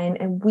timeline,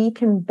 and we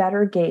can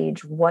better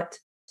gauge what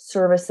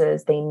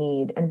services they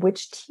need and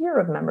which tier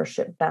of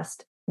membership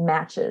best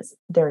matches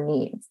their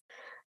needs.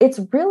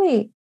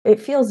 It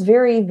feels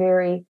very,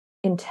 very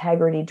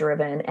integrity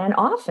driven. And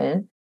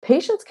often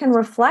patients can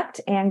reflect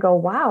and go,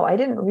 wow, I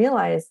didn't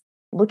realize,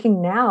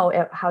 looking now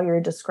at how you're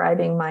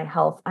describing my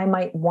health, I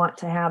might want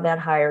to have that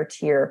higher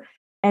tier.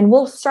 And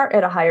we'll start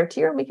at a higher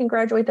tier and we can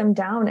graduate them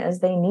down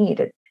as they need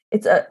it.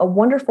 It's a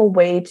wonderful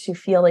way to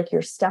feel like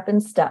you're step in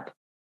step,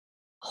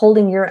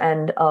 holding your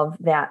end of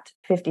that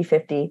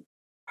 50-50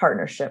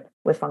 partnership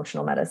with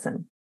functional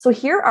medicine. So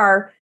here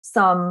are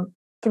some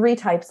 3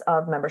 types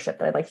of membership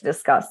that I'd like to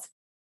discuss.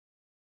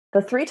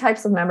 The 3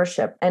 types of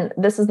membership, and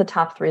this is the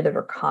top 3 that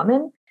are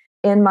common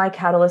in my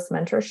Catalyst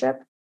mentorship.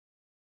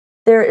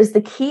 There is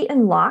the key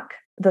and lock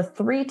the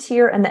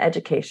 3-tier, and the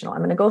educational. I'm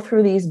going to go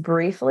through these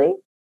briefly,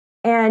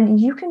 and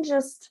you can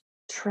just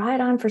try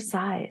it on for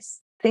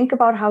size. Think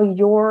about how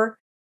your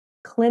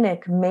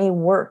clinic may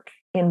work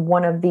in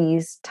one of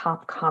these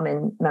top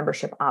common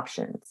membership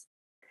options.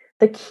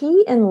 The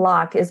key in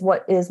lock is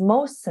what is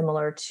most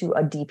similar to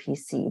a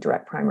DPC,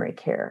 direct primary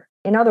care.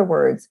 In other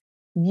words,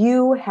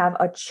 you have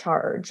a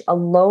charge, a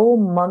low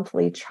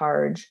monthly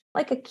charge,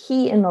 like a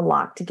key in the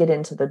lock to get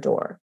into the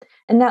door.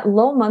 And that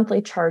low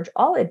monthly charge,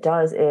 all it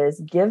does is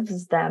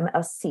gives them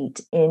a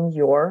seat in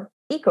your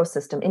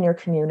ecosystem, in your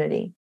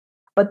community.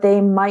 But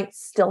they might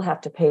still have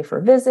to pay for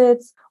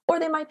visits, or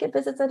they might get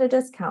visits at a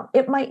discount.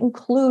 It might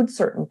include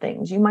certain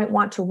things. You might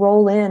want to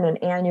roll in an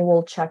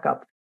annual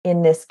checkup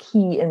in this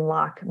key and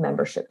lock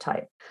membership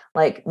type.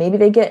 Like maybe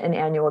they get an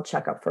annual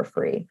checkup for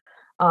free.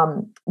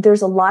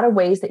 There's a lot of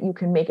ways that you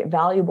can make it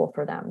valuable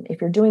for them. If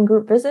you're doing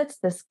group visits,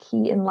 this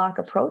key and lock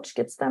approach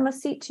gets them a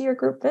seat to your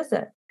group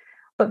visit.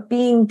 But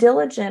being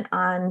diligent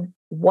on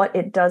what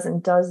it does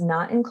and does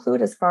not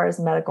include as far as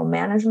medical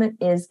management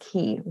is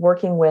key.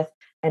 Working with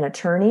an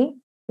attorney,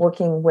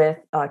 working with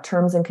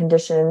terms and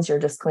conditions, your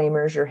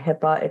disclaimers, your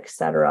HIPAA, et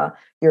cetera,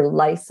 your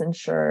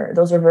licensure.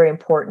 Those are very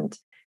important.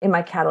 In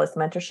my Catalyst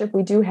mentorship,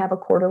 we do have a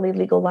quarterly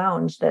legal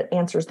lounge that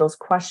answers those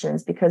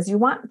questions because you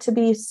want to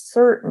be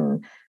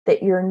certain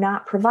that you're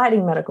not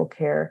providing medical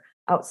care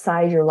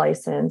outside your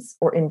license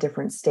or in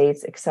different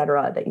states, et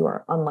cetera, that you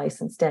are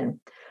unlicensed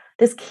in.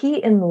 This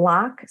key and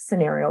lock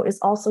scenario is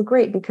also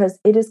great because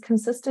it is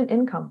consistent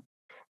income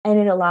and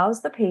it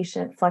allows the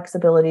patient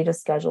flexibility to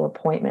schedule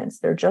appointments.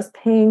 They're just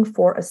paying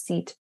for a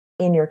seat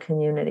in your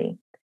community.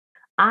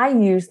 I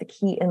use the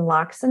key and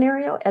lock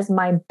scenario as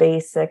my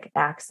basic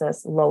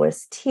access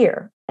lowest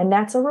tier, and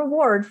that's a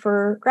reward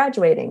for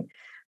graduating.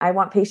 I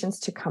want patients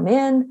to come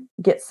in,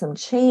 get some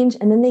change,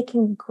 and then they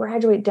can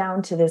graduate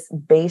down to this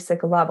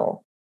basic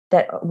level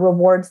that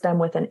rewards them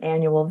with an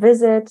annual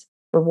visit,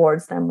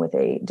 rewards them with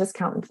a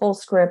discount in full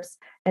scripts,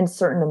 and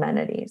certain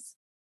amenities.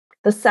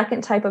 The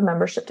second type of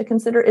membership to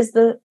consider is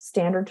the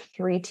standard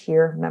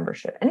 3-tier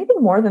membership. Anything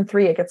more than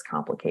 3, it gets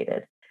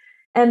complicated.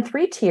 And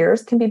 3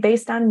 tiers can be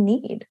based on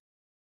need.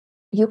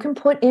 You can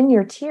put in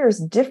your tiers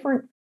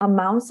different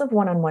amounts of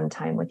one-on-one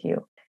time with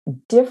you,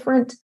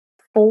 different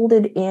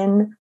folded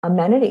in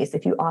amenities.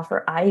 If you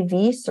offer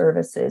IV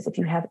services, if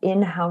you have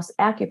in-house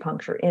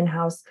acupuncture,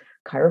 in-house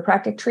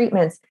chiropractic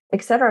treatments,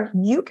 et cetera,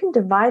 you can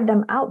divide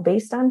them out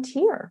based on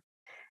tier.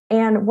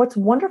 And what's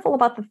wonderful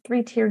about the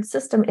 3-tiered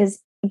system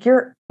is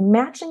you're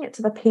matching it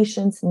to the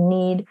patient's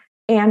need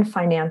and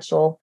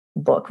financial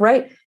book,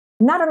 right?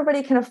 Not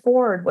everybody can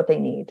afford what they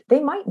need. They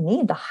might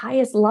need the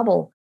highest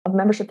level of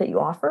membership that you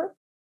offer,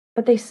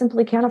 but they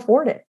simply can't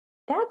afford it.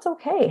 That's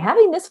okay.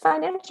 Having this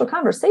financial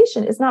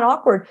conversation is not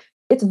awkward.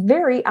 It's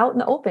very out in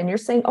the open. You're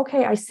saying,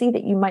 okay, I see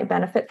that you might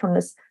benefit from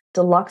this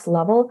deluxe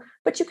level,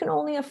 but you can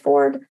only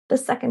afford the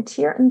second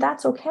tier, and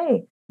that's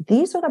okay.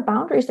 These are the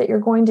boundaries that you're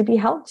going to be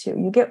held to.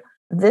 You get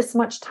this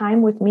much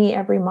time with me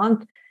every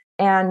month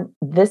and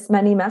this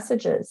many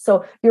messages.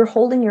 So you're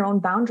holding your own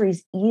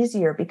boundaries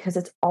easier because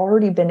it's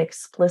already been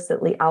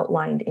explicitly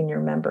outlined in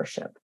your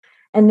membership.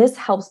 And this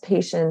helps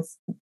patients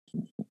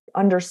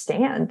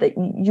understand that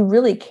you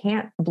really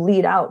can't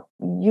bleed out.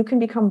 You can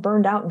become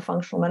burned out in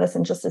functional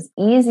medicine just as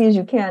easy as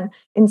you can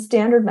in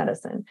standard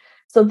medicine.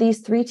 So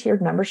these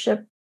 3-tiered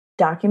membership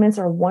documents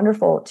are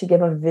wonderful to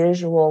give a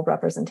visual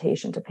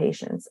representation to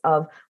patients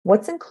of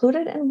what's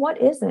included and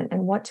what isn't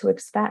and what to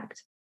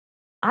expect.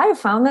 I have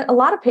found that a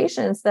lot of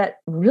patients that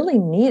really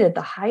needed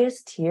the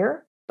highest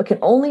tier but can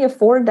only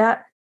afford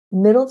that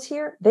middle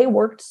tier, they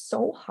worked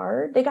so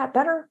hard, they got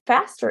better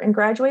faster and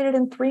graduated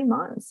in 3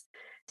 months.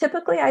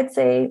 Typically, I'd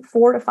say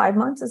 4 to 5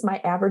 months is my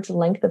average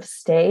length of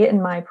stay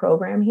in my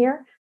program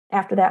here.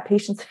 After that,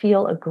 patients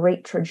feel a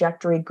great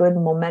trajectory, good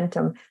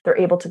momentum. They're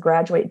able to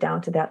graduate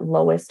down to that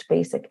lowest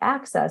basic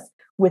access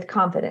with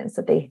confidence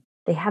that they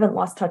haven't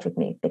lost touch with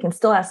me. They can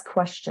still ask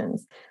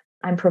questions.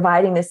 I'm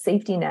providing this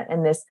safety net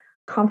and this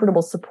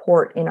comfortable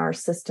support in our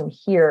system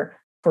here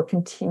for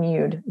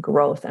continued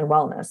growth and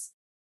wellness.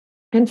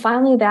 And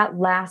finally, that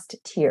last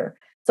tier.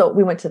 So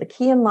we went to the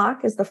key and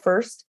lock as the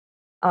first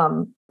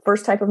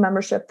type of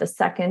membership. The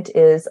second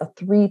is a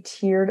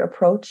 3-tiered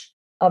approach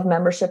of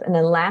membership. And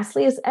then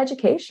lastly is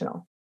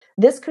educational.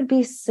 This could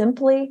be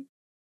simply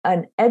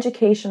an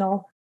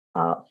educational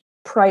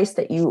price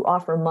that you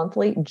offer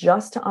monthly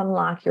just to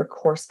unlock your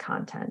course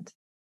content.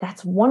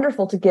 That's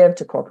wonderful to give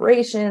to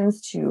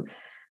corporations, to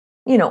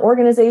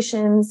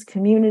organizations,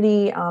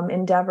 community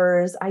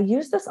endeavors. I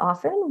use this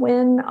often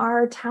when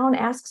our town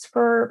asks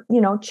for,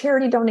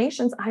 charity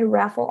donations. I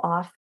raffle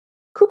off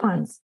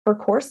coupons for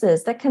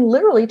courses that can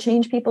literally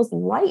change people's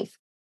life.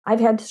 I've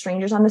had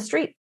strangers on the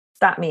street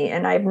stop me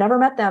and I've never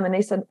met them. And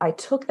they said, I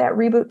took that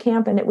reboot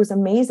camp and it was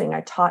amazing.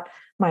 I taught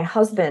my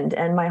husband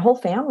and my whole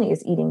family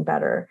is eating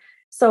better.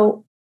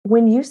 So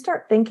when you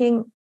start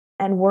thinking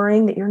and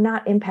worrying that you're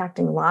not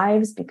impacting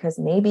lives because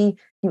maybe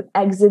you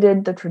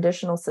exited the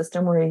traditional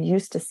system where you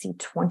used to see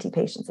 20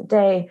 patients a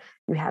day,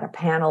 you had a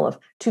panel of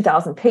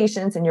 2,000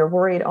 patients and you're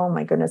worried, oh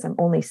my goodness, I'm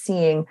only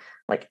seeing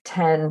like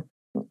 10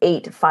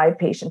 5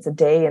 patients a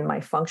day in my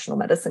functional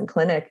medicine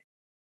clinic,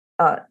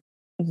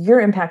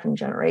 you're impacting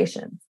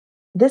generations.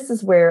 This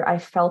is where I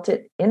felt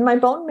it in my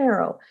bone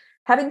marrow.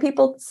 Having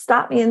people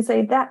stop me and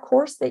say, that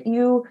course that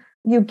you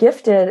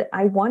gifted,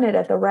 I won it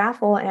at the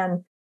raffle.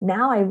 And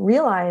now I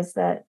realize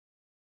that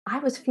I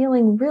was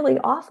feeling really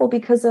awful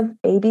because of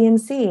A, B, and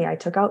C. I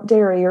took out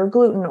dairy or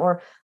gluten,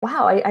 or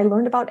wow, I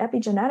learned about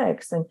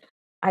epigenetics, and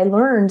I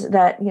learned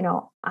that,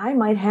 I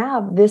might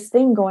have this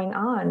thing going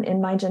on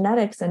in my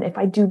genetics. And if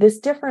I do this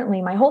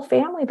differently, my whole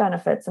family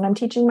benefits, and I'm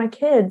teaching my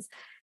kids,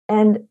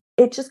 and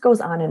it just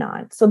goes on and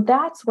on. So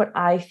that's what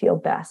I feel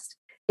best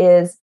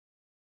is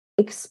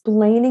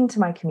explaining to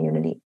my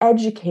community,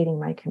 educating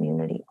my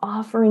community,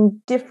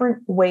 offering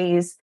different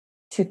ways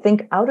to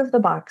think out of the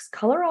box,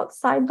 color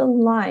outside the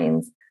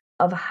lines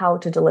of how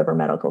to deliver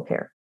medical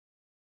care.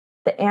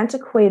 The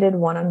antiquated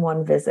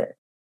one-on-one visit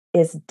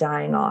is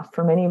dying off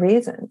for many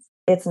reasons.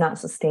 It's not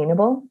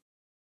sustainable.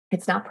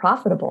 It's not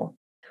profitable.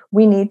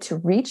 We need to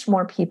reach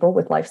more people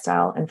with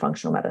lifestyle and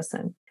functional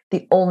medicine.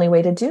 The only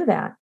way to do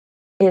that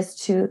is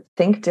to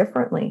think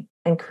differently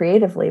and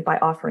creatively by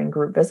offering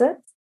group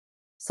visits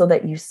so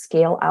that you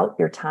scale out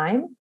your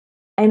time,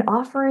 and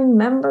offering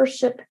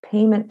membership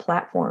payment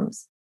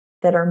platforms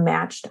that are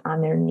matched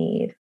on their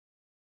need.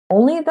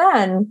 Only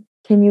then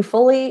can you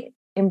fully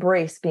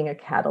embrace being a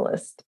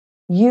catalyst.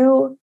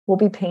 You will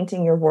be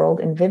painting your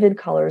world in vivid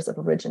colors of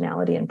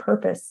originality and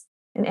purpose.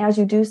 And as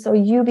you do so,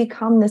 you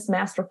become this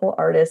masterful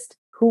artist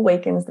who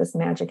awakens this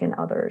magic in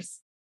others.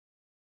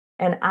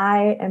 And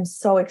I am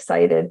so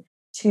excited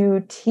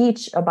to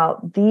teach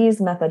about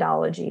these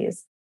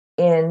methodologies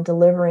in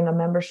delivering a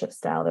membership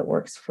style that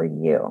works for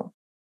you.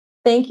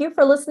 Thank you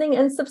for listening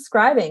and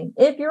subscribing.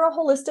 If you're a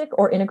holistic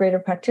or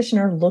integrative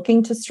practitioner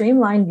looking to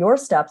streamline your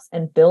steps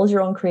and build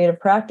your own creative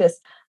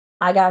practice,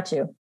 I got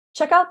you.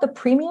 Check out the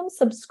premium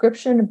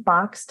subscription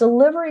box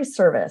delivery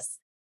service.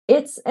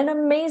 It's an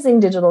amazing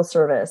digital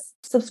service.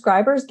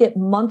 Subscribers get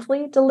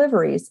monthly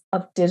deliveries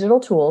of digital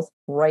tools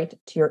right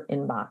to your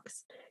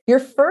inbox. Your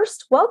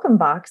first welcome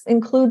box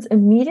includes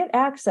immediate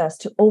access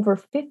to over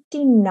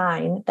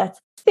 59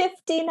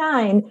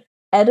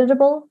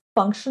 editable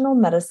functional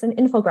medicine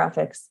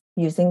infographics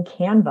using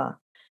Canva.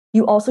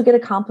 You also get a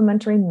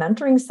complimentary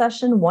mentoring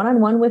session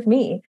one-on-one with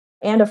me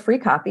and a free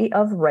copy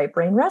of Right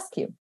Brain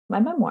Rescue, my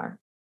memoir.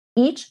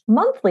 Each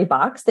monthly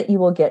box that you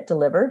will get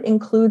delivered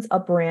includes a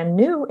brand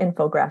new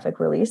infographic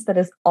release that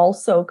is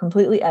also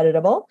completely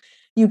editable.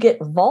 You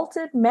get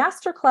vaulted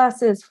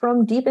masterclasses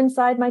from deep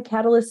inside my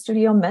Catalyst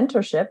Studio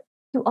mentorship.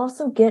 You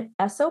also get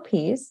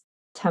SOPs,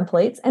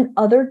 templates, and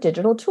other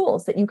digital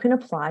tools that you can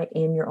apply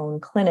in your own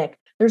clinic.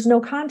 There's no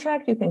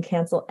contract. You can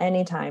cancel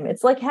anytime.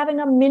 It's like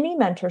having a mini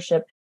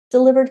mentorship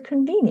delivered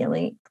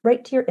conveniently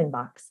right to your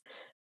inbox.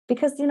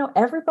 Because,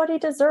 everybody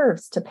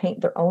deserves to paint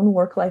their own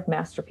work-life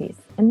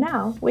masterpiece. And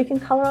now we can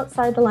color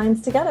outside the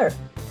lines together.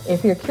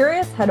 If you're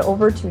curious, head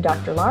over to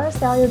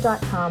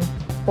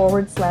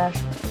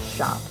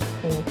drlarasalyer.com/shop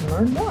and you can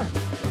learn more.